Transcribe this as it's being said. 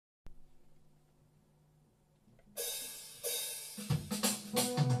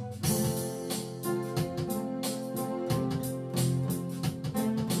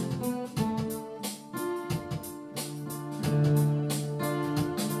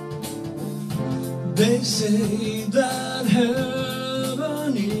They say that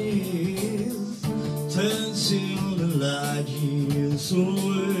heaven is 10 light years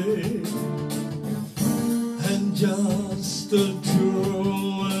away, and just the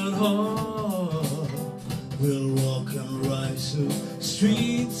pure and heart will walk and rise the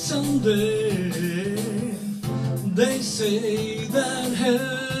streets someday. They say that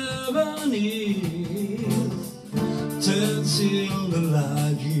heaven is 10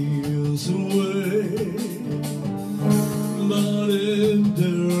 light years away, but if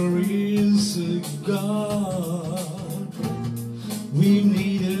there is a God, we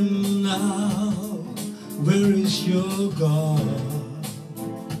need Him now. Where is your God?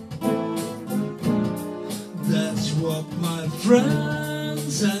 That's what my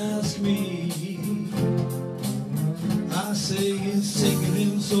friends ask me. I say it's taking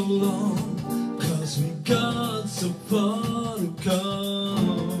Him so long, 'cause we got so far to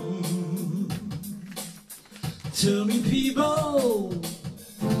come. Tell me, people,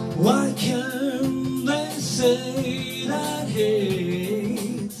 why can't they say that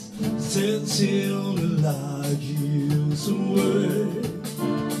hate's 10 light years away?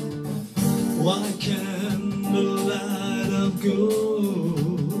 Why can't the light of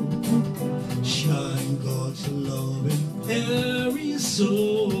God shine God's love in every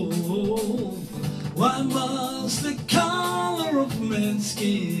soul? Why must the color of man's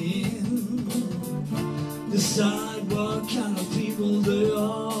skin decide what kind of people they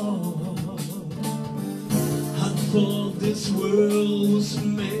are? I thought this world was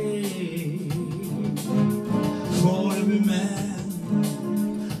made for every man.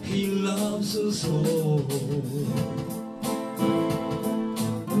 He loves us all.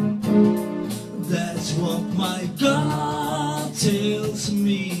 That's what my God tells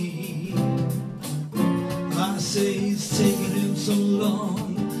me. I say it's taking Him so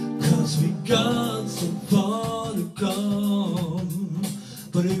long, 'cause we got so far to come.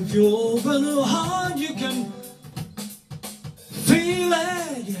 But if you open your heart, you can feel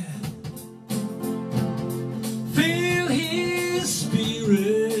it, yeah. Feel His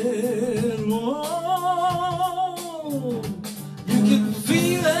Spirit. Whoa. You can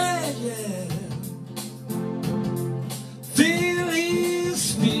feel it, yeah. Feel His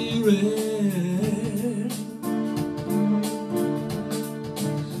Spirit.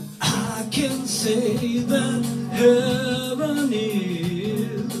 I can say that heaven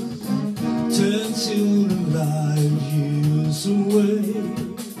is 10 light years away,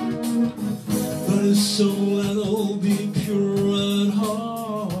 but a soul that'll be pure at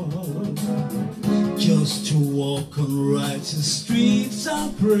heart, just to walk on righteous streets. I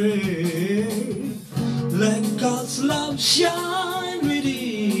pray, let God's love shine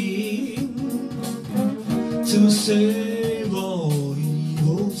within to save all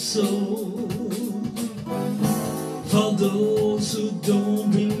evil souls. For those who don't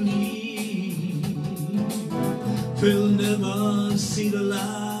believe will never see the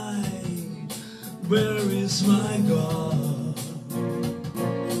light. Where is my God?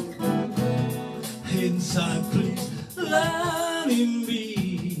 Inside, please let Him be.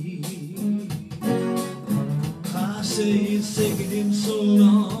 I say it's taking Him so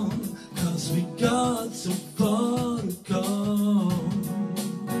long, 'cause we got so far to come.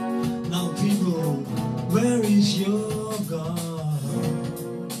 Now people, where is your God?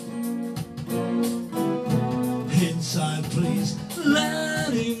 Inside, please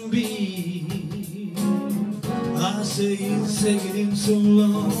let Him be. I say it's taking Him so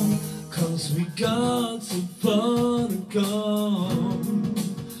long, 'cause we got so far to come.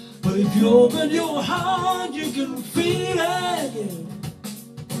 But if you open your heart, you can feel it, yeah.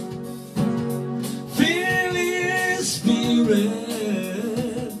 Feel His Spirit.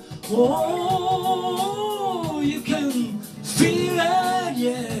 Oh, you can feel it,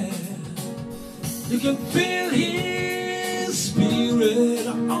 yeah. You can feel His Spirit. I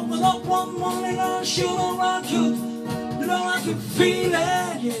opened up one morning, I sure know I could. You know I could feel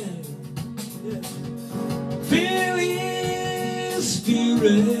it, yeah. Feel His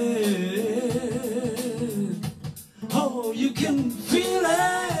Spirit.